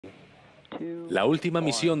La última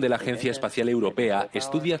misión de la Agencia Espacial Europea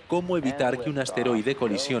estudia cómo evitar que un asteroide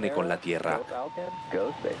colisione con la Tierra.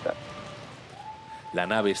 La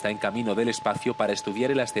nave está en camino del espacio para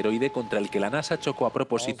estudiar el asteroide contra el que la NASA chocó a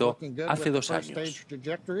propósito hace 2 años.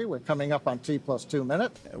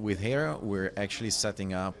 With Hera, we're actually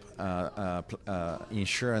setting up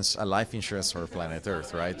insurance, a life insurance for planet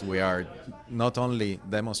Earth, right? We are not only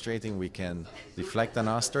demonstrating we can deflect an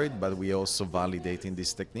asteroid, but we also validating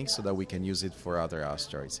this technique so that we can use it for other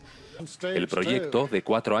asteroids. El proyecto, de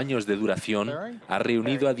 4 años de duración, ha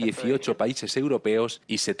reunido a 18 países europeos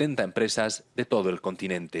y 70 empresas de todo el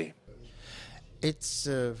continente. It's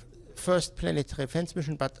first planetary defense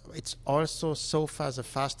mission, but it's also so far the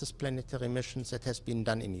fastest planetary mission that has been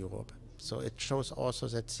done in Europe. So it shows also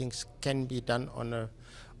that things can be done on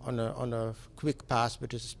a quick path,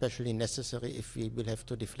 which is especially necessary if we will have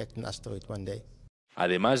to deflect an asteroid one day.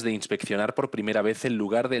 Además de inspeccionar por primera vez el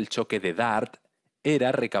lugar del choque de DART,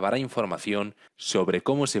 Hera recabará información sobre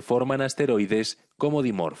cómo se forman asteroides como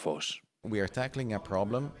dimorfos. We are tackling a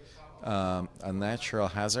problem, a natural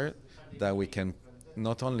hazard that we can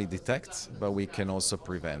not only detect, but we can also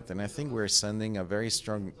prevent. And I think we're sending a very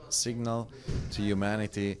strong signal to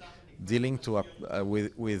humanity dealing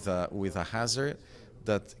with a hazard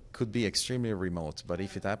that could be extremely remote, but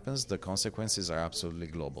if it happens, the consequences are absolutely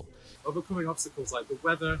global. Overcoming obstacles like the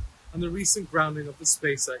weather and the recent grounding of the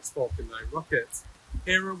SpaceX Falcon 9 rocket,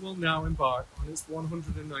 Hera will now embark on its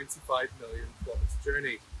 195 million kilometer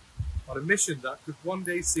journey, on a mission that could one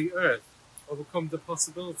day see Earth overcome the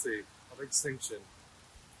possibility of extinction.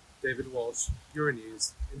 David Walsh,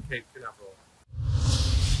 Euronews in Cape Canaveral.